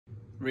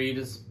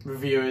readers,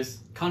 reviewers,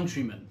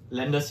 countrymen,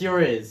 lend us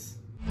your ears.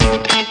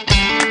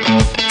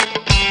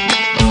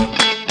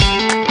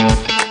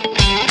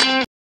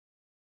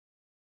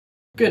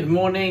 Good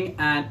morning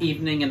and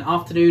evening and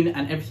afternoon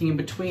and everything in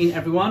between,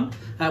 everyone.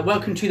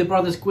 Welcome to the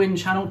Brothers Gwynne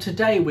channel.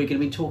 Today we're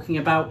going to be talking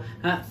about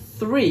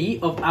 3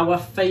 of our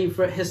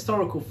favourite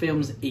historical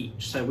films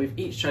each. So we've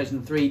each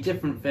chosen 3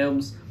 different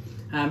films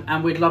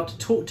and we'd love to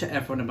talk to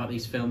everyone about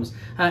these films.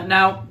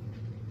 Now,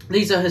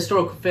 these are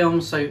historical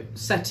films, so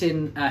set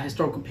in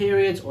historical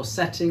periods or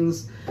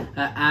settings,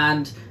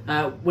 and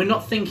we're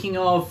not thinking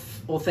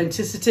of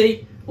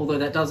authenticity, although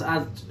that does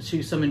add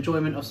to some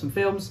enjoyment of some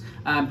films,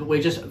 but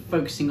we're just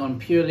focusing on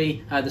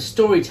purely the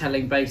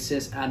storytelling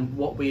basis and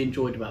what we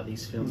enjoyed about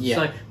these films. Yeah.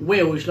 So,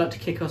 Will, would you like to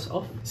kick us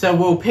off? So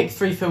we'll pick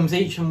 3 films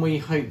each and we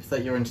hope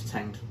that you're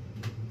entertained.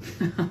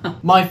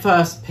 My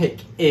first pick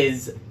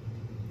is,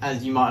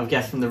 as you might have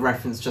guessed from the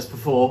reference just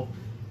before,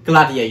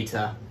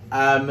 Gladiator.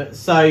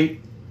 So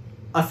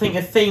I think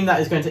a theme that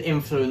is going to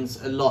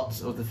influence a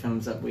lot of the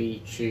films that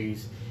we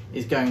choose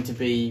is going to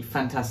be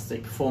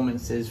fantastic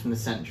performances from the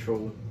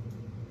central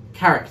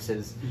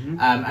characters.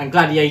 And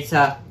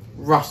Gladiator,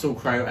 Russell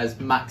Crowe as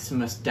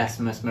Maximus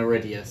Decimus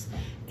Meridius.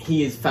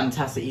 He is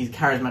fantastic, he's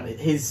charismatic,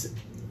 his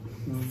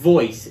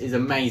voice is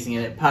amazing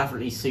and it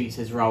perfectly suits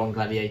his role in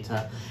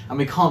Gladiator. And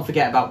we can't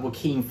forget about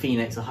Joaquin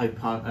Phoenix. I hope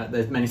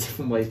there's many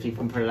different ways people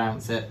can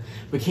pronounce it.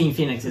 Joaquin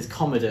Phoenix is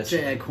Commodus.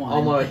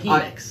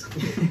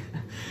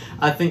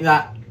 I think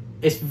that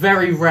it's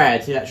very rare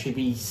to actually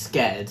be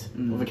scared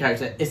of a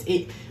character.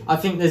 I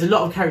think there's a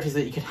lot of characters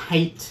that you could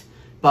hate,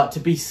 but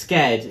to be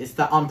scared, it's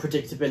that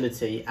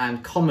unpredictability.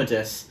 And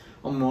Commodus,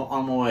 on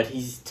my word,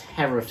 he's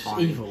terrifying.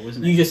 Just evil,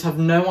 isn't he? You just have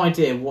no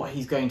idea what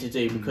he's going to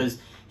do because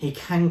he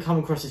can come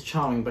across as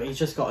charming, but he's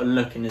just got a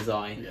look in his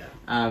eye,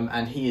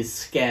 and he is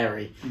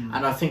scary.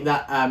 And I think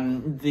that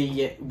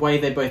the way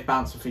they both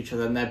bounce off each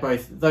other, and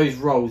those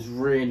roles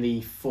really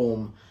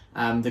form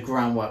the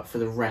groundwork for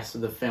the rest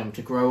of the film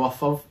to grow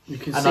off of. You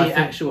can see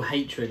actual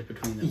hatred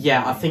between them.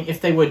 Yeah, I think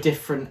if they were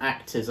different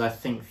actors, I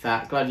think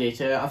that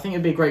Gladiator, I think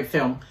it'd be a great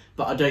film,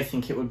 but I don't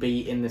think it would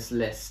be in this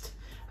list.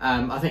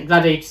 I think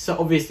Gladiator, so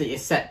obviously,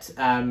 is set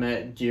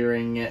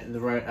during the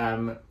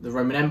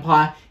Roman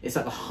Empire. It's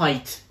at the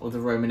height of the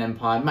Roman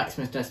Empire.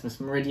 Maximus Decimus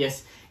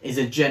Meridius is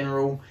a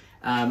general,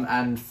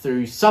 and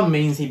through some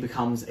means he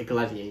becomes a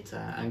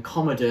gladiator. And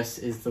Commodus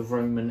is the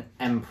Roman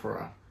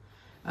emperor.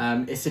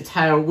 It's a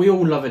tale, we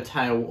all love a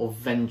tale of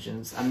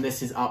vengeance, and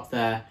this is up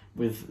there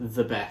with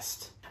the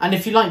best. And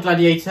if you like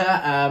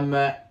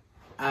Gladiator,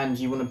 and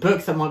you want a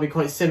book that might be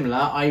quite similar,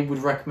 I would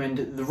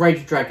recommend The Rage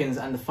of Dragons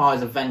and the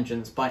Fires of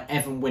Vengeance by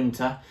Evan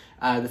Winter.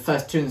 The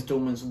first 2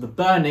 instalments of The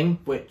Burning,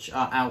 which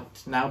are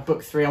out now.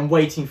 Book 3, I'm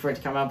waiting for it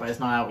to come out, but it's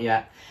not out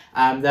yet.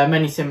 There are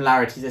many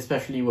similarities,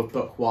 especially with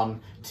Book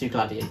 1 to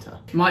Gladiator.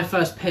 My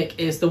first pick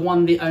is the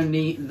one, the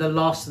only, The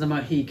Last of the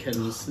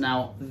Mohicans.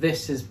 Now,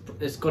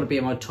 it's got to be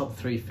in my top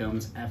 3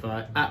 films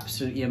ever.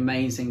 Absolutely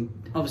amazing.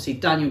 Obviously,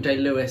 Daniel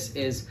Day-Lewis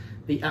is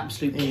the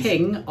absolute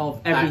king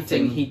of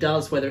everything he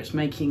does, whether it's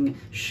making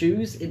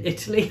shoes in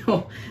Italy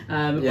or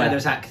whether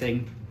it's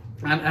acting.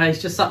 And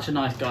he's just such a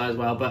nice guy as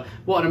well. But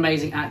what an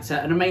amazing actor.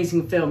 An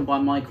amazing film by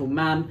Michael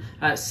Mann,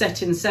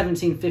 set in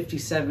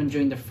 1757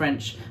 during the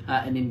French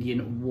and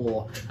Indian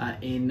War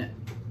in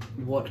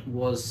what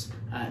was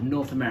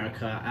North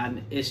America.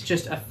 And it's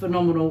just a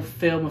phenomenal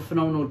film, a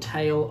phenomenal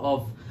tale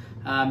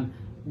of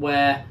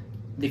where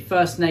the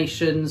First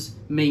Nations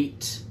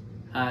meet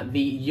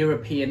the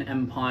European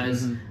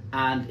empires,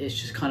 and it's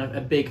just kind of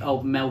a big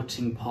old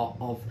melting pot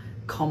of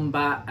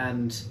combat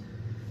and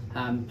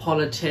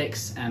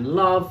politics and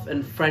love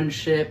and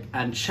friendship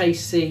and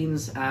chase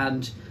scenes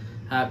and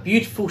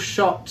beautiful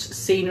shot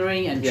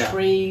scenery and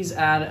trees,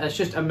 and it's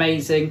just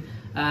amazing.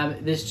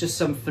 There's just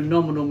some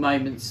phenomenal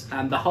moments,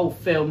 and the whole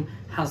film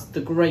has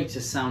the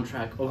greatest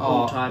soundtrack of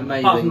all time.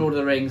 Amazing. Apart from Lord of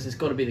the Rings, it's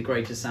got to be the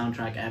greatest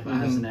soundtrack ever,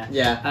 hasn't it?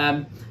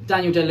 Yeah.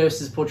 Daniel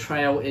Day-Lewis's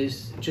portrayal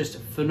is just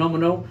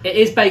phenomenal. It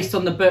is based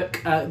on the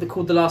book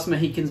called The Last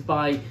Mohicans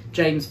by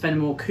James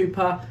Fenimore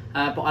Cooper,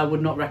 but I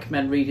would not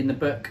recommend reading the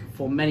book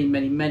for many,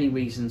 many, many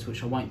reasons,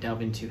 which I won't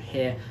delve into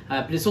here.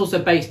 But it's also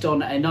based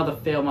on another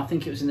film, I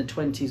think it was in the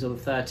 20s or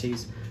the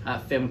 30s,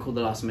 film called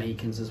The Last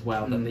Mohicans as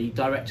well, that the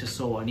director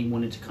saw and he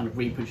wanted to kind of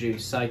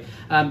reproduce. So,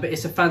 but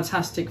it's a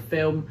fantastic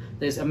film.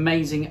 There's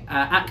amazing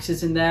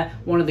actors in there.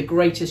 One of the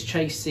greatest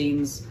chase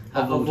scenes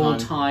of all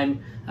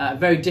time. A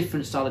very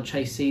different style of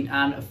chase scene,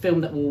 and a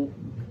film that will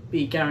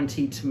be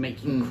guaranteed to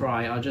make you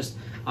cry.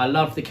 I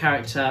love the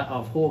character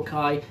of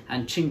Hawkeye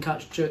and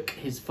Chingachgook,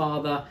 his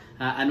father,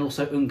 and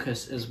also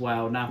Uncas as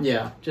well.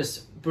 Now,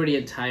 just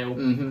brilliant tale.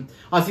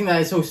 I think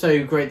that it's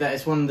also great that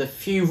it's one of the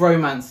few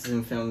romances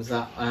in films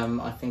that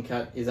I think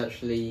is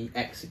actually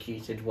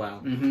executed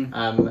well,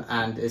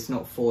 and it's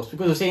not forced.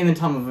 Because obviously in the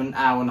time of an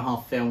hour and a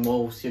half film,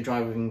 whilst you're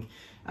driving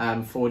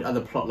forward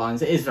other plot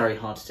lines, it is very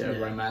hard to do a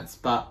romance,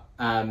 but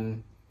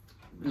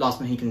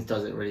Last Mohicans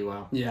does it really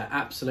well. Yeah,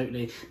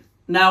 absolutely.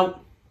 Now,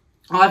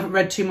 I haven't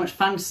read too much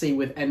fantasy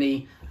with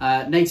any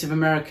Native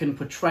American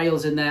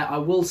portrayals in there. I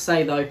will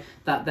say, though,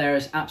 that there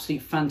is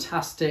absolutely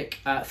fantastic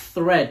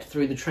thread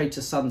through the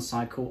Traitor Sun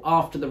cycle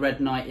after the Red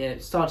Knight.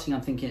 I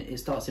think it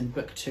starts in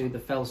book 2, The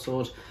Fell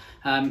Sword,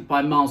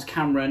 by Miles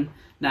Cameron.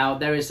 Now,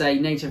 there is a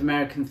Native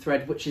American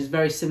thread which is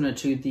very similar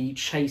to the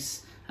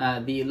chase,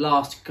 the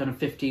last kind of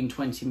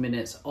 15-20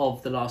 minutes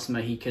of The Last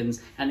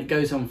Mohicans, and it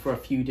goes on for a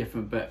few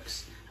different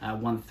books.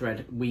 One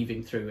thread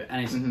weaving through it,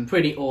 and it's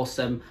pretty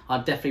awesome.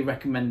 I'd definitely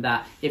recommend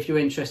that if you're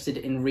interested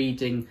in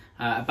reading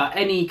about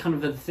any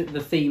kind of the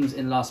themes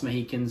in Last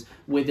Mohicans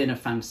within a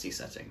fantasy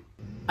setting.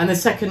 And the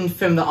second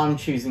film that I'm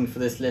choosing for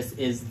this list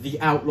is The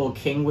Outlaw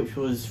King, which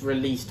was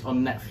released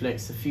on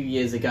Netflix a few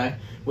years ago,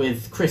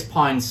 with Chris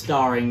Pine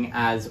starring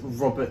as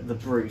Robert the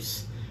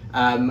Bruce.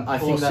 I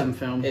think Awesome that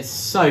film. It's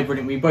so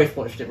brilliant. We both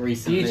watched it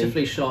recently.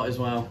 Beautifully shot as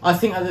well. I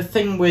think that the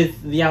thing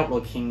with The Outlaw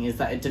King is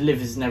that it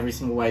delivers in every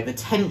single way. The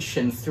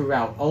tension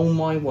throughout, oh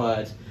my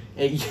word,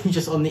 you're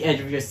just on the edge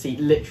of your seat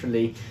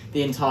literally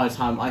the entire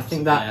time. I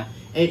think that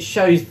it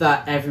shows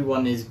that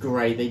everyone is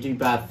grey. They do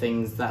bad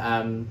things, that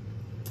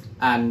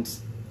and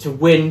to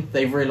win,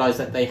 they realise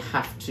that they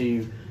have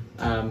to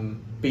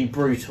be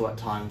brutal at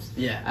times.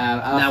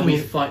 Now we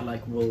fight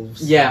like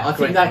wolves. Yeah,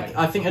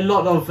 I think a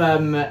lot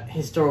of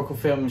historical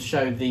films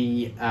show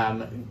the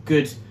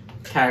good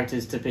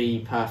characters to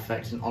be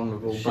perfect and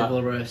honourable,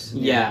 chivalrous.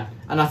 Yeah,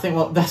 and I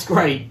think that's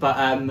great,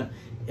 but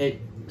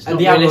it's not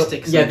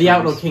realistic. The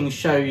Outlaw King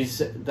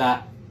shows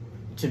that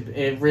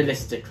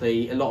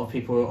realistically, a lot of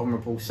people who are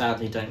honourable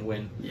sadly don't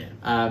win.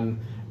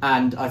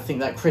 And I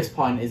think that Chris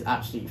Pine is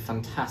absolutely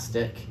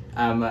fantastic,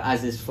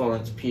 as is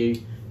Florence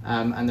Pugh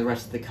and the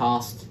rest of the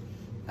cast.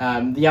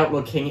 The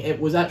Outlaw King, it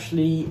was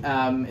actually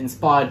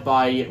inspired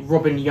by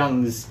Robin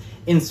Young's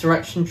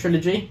Insurrection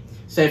trilogy.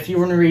 So if you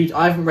want to read,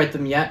 I haven't read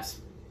them yet,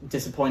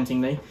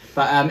 disappointingly,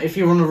 but if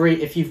you want to read,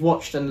 if you've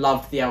watched and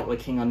loved The Outlaw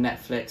King on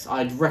Netflix,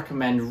 I'd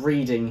recommend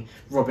reading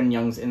Robin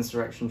Young's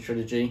Insurrection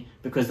trilogy,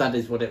 because that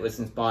is what it was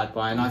inspired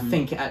by, and I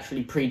think it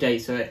actually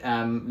predates, so it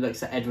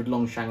looks at Edward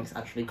Longshanks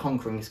actually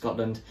conquering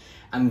Scotland,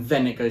 and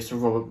then it goes to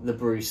Robert the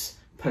Bruce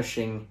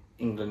pushing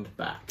England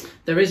back.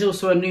 There is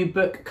also a new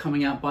book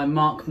coming out by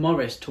Mark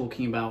Morris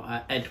talking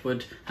about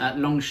Edward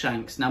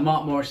Longshanks. Now,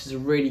 Mark Morris is a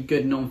really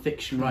good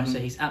non-fiction writer.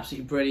 He's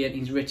absolutely brilliant.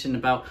 He's written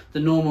about the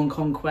Norman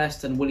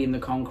Conquest and William the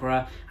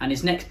Conqueror, and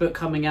his next book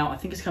coming out, I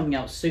think it's coming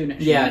out soon,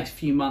 actually, in the next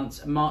few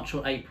months, March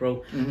or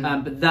April,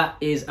 but that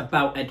is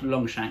about Edward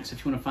Longshanks. So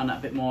if you want to find out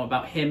a bit more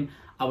about him,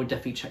 I would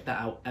definitely check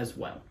that out as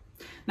well.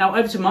 Now,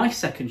 over to my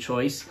second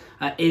choice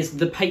is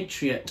The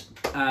Patriot,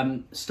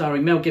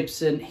 starring Mel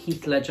Gibson,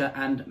 Heath Ledger,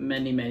 and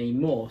many, many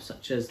more,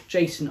 such as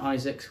Jason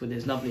Isaacs with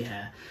his lovely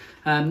hair.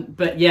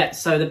 But yeah,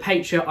 so The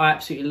Patriot, I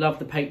absolutely love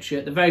The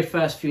Patriot. The very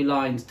first few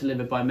lines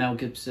delivered by Mel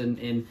Gibson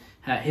in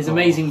his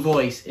amazing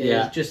voice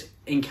just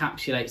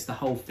encapsulates the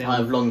whole film. I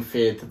have long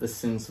feared that the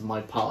sins of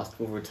my past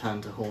will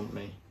return to haunt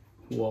me.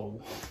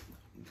 Whoa.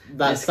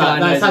 That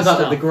sounds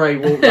like the grey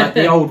wolf, like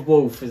the old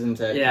wolf,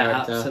 isn't it? Yeah,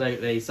 character,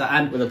 absolutely. So,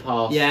 and with a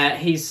past. Yeah,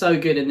 he's so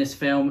good in this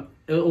film.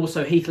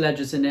 Also, Heath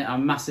Ledger's in it.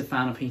 I'm a massive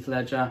fan of Heath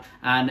Ledger,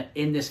 and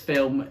in this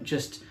film,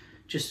 just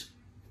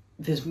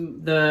there's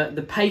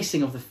the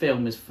pacing of the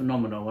film is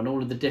phenomenal, and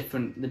all of the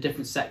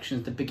different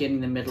sections, the beginning,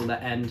 the middle,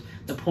 the end,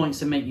 the points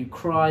that make you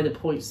cry, the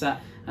points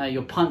that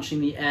you're punching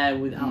the air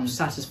without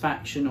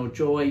satisfaction or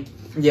joy.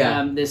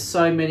 There's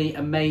so many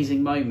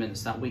amazing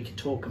moments that we could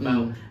talk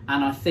about,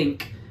 and I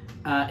think.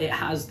 It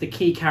has the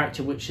key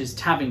character, which is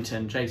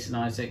Tavington, Jason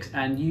Isaacs,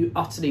 and you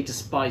utterly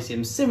despise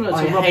him. Similar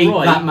to Rob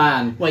Roy, that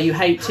man. Where you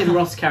hate Tim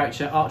Roth's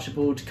character,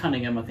 Archibald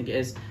Cunningham, I think it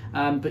is,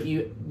 but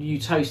you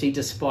totally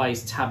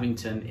despise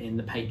Tavington in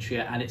The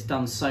Patriot, and it's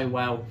done so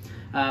well.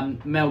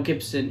 Mel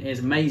Gibson is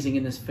amazing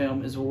in this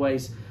film, as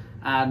always,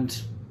 and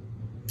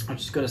I've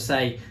just got to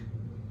say,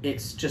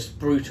 it's just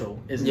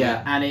brutal, isn't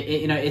it? And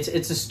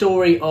it's a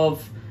story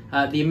of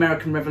the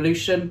American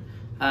Revolution.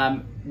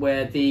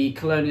 Where the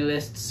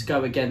colonialists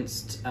go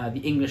against the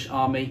English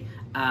army,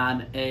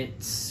 and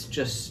it's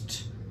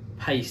just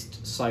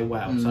paced so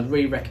well. So I'd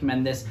really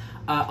recommend this.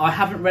 I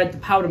haven't read the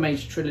Powder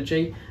Mage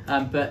trilogy,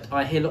 but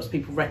I hear lots of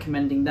people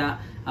recommending that.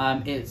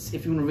 It's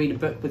if you want to read a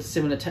book with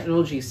similar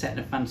technology set in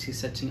a fantasy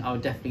setting, I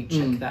would definitely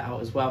check that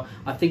out as well.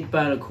 I think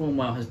Bernard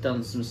Cornwell has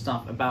done some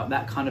stuff about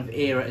that kind of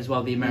era as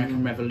well, the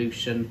American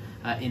Revolution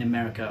in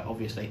America,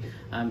 obviously.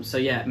 So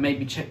yeah,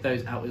 maybe check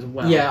those out as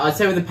well. Yeah, I'd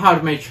say with the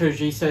Powder Mage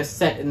trilogy, so it's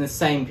set in the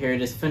same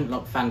period as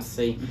Flintlock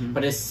Fantasy,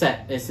 but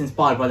it's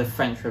inspired by the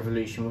French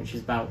Revolution, which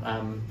is about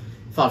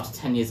 5 to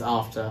 10 years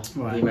after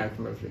the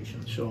American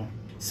Revolution. Sure.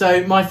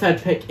 So my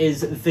third pick is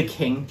The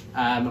King,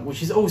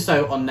 which is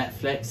also on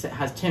Netflix. It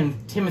has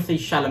Timothée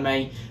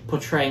Chalamet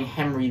portraying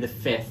Henry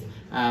V,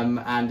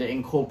 and it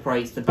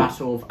incorporates the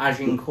Battle of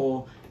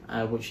Agincourt,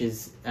 which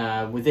is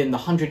within the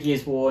 100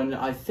 Years' War, and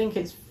I think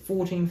it's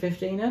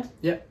 1415, Ed?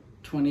 Yep,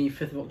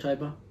 25th of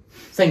October.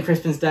 St.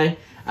 Crispin's Day.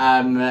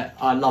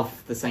 I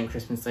love the St.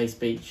 Crispin's Day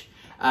speech.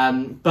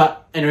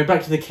 But anyway,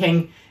 back to The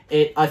King.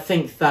 I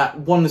think that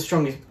one of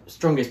the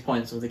strongest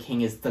points of The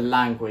King is the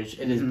language.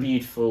 It is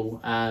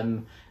beautiful,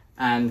 and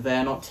and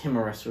they're not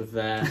timorous with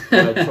their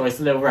word choice.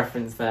 A little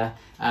reference there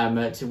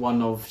to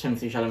one of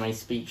Timothée Chalamet's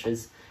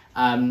speeches.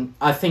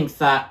 I think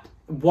that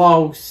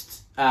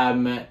whilst,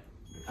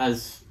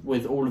 as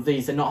with all of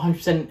these, they're not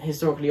 100%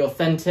 historically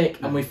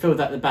authentic, and we feel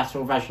that the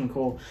Battle of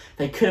Agincourt,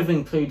 they could have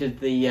included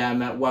the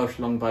Welsh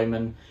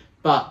longbowmen,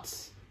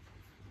 but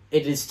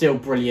it is still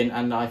brilliant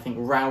and I think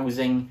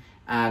rousing,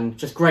 and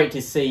just great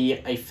to see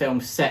a film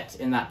set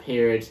in that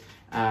period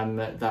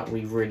that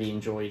we really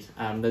enjoyed.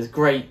 There's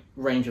great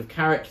range of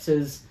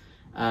characters,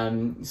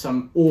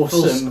 some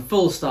awesome...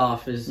 Full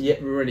staff is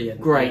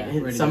brilliant. Great, yeah,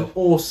 really some good.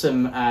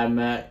 awesome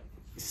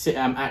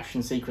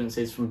action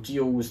sequences from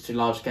duels to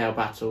large-scale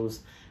battles.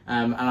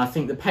 And I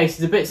think the pace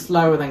is a bit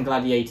slower than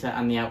Gladiator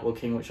and The Outlaw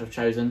King, which I've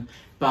chosen,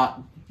 but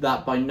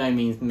that by no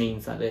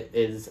means that it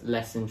is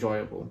less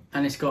enjoyable.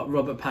 And it's got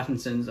Robert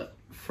Pattinson's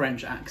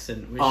French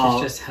accent, which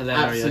is just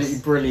hilarious. Absolutely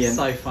brilliant.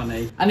 So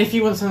funny. And if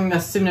you want something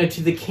that's similar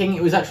to The King,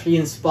 it was actually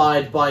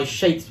inspired by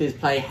Shakespeare's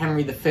play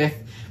Henry V,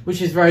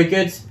 which is very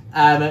good.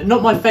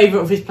 Not my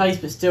favourite of his plays,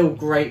 but still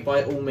great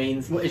by all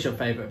means. What is your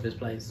favourite of his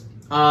plays?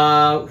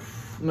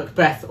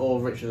 Macbeth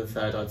or Richard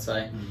III, I'd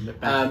say.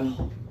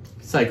 Macbeth.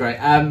 So great.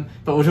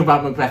 But we'll talk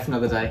about Macbeth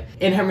another day.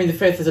 In Henry V,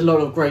 there's a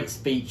lot of great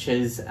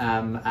speeches,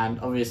 and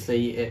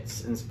obviously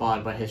it's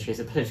inspired by history.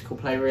 It's a political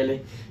play,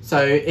 really. So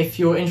if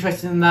you're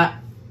interested in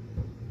that,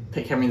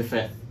 pick Henry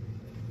V.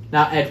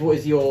 Now, Ed, what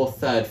is your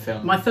third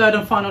film? My third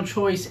and final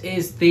choice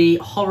is the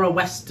horror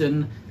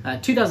western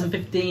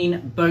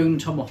 2015 Bone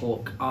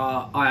Tomahawk.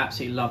 I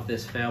absolutely love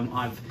this film.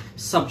 I've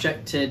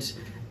subjected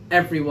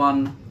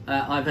everyone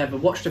I've ever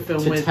watched a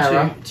film with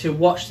to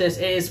watch this.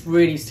 It is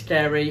really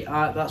scary.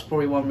 That's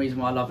probably one reason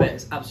why I love it.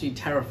 It's absolutely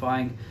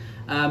terrifying.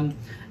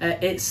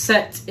 It's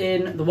set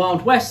in the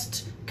Wild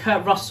West.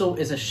 Kurt Russell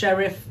is a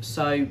sheriff,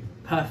 so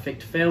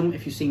perfect film.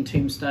 If you've seen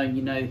Tombstone,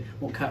 you know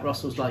what Kurt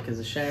Russell's like as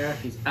a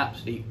sheriff. He's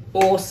absolutely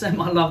awesome.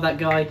 I love that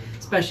guy,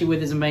 especially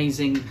with his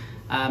amazing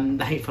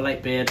The Hateful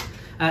Eight beard.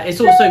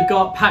 It's also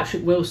got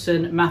Patrick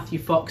Wilson, Matthew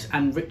Fox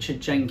and Richard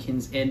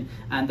Jenkins in,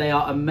 and they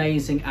are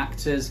amazing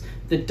actors.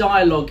 The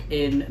dialogue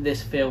in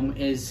this film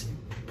is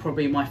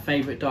probably my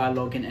favourite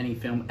dialogue in any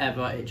film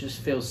ever. It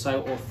just feels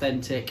so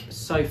authentic,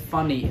 so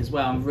funny as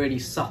well, and really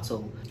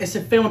subtle. It's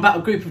a film about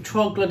a group of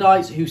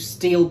troglodytes who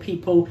steal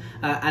people,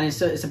 and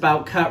it's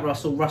about Kurt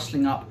Russell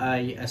rustling up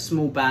a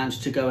small band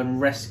to go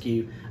and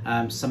rescue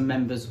some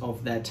members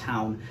of their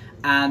town.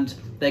 And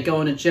they go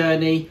on a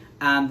journey,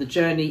 and the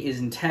journey is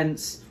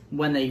intense.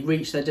 When they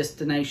reach their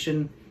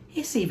destination,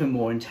 it's even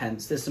more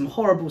intense. There's some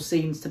horrible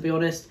scenes, to be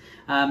honest,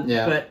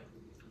 but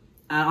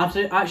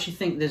I actually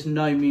think there's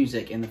no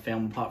music in the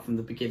film apart from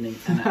the beginning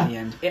and at the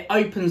end. It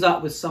opens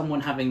up with someone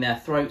having their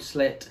throat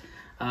slit.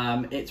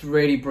 It's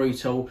really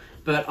brutal,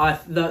 but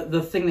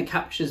the thing that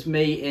captures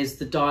me is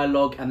the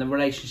dialogue and the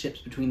relationships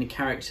between the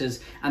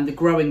characters and the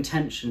growing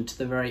tension to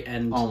the very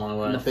end. Oh my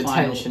word, the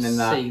final tension in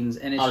that scenes,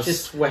 and it's I was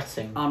just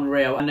sweating.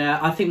 Unreal. And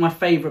I think my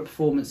favourite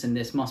performance in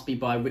this must be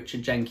by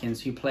Richard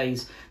Jenkins, who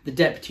plays the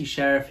deputy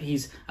sheriff.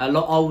 He's a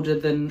lot older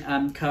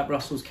than Kurt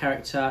Russell's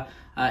character.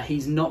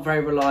 He's not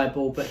very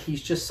reliable, but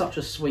he's just such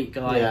a sweet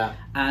guy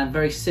and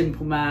very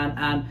simple man,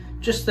 and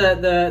just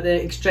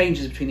the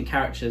exchanges between the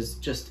characters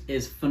just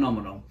is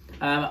phenomenal.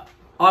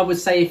 I would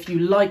say if you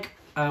like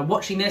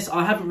watching this,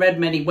 I haven't read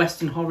many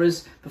Western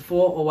horrors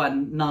before, or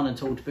none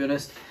at all, to be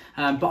honest,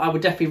 but I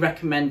would definitely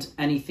recommend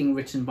anything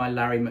written by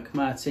Larry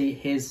McMurtry.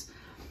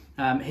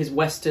 His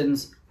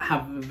Westerns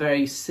have a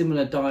very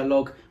similar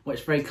dialogue, which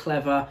is very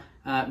clever,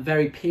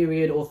 very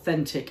period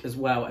authentic as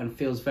well, and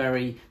feels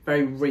very,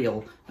 very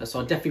real. So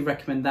I definitely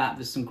recommend that.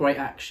 There's some great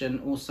action,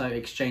 also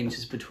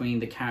exchanges between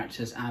the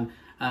characters and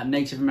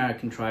Native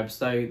American tribes,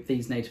 though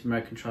these Native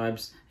American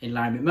tribes in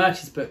Larry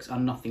McMurtry's books are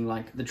nothing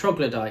like the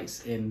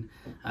troglodytes in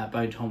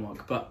Bone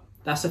Tomahawk. But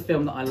that's a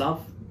film that I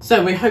love.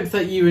 So we hope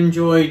that you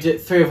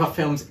enjoyed 3 of our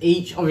films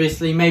each.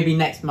 Obviously, maybe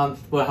next month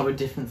we'll have a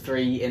different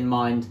 3 in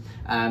mind.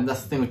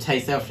 That's the thing with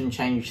taste, they often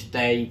change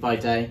day by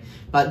day.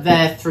 But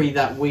they're 3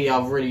 that we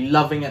are really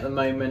loving at the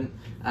moment.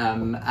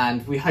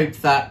 And we hope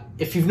that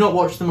if you've not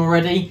watched them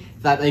already,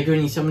 that they've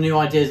given you some new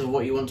ideas of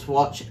what you want to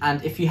watch.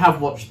 And if you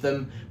have watched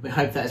them, we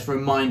hope that it's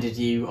reminded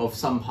you of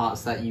some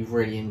parts that you've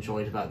really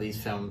enjoyed about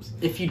these films.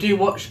 If you do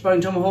watch Bone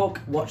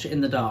Tomahawk, watch it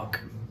in the dark.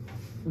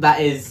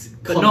 That is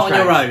but not on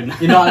your own.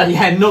 You're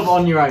not, not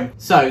on your own.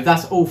 So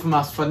that's all from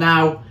us for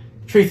now.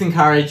 Truth and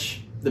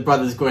courage, the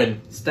brothers Gwynne.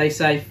 Stay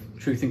safe,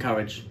 truth and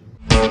courage.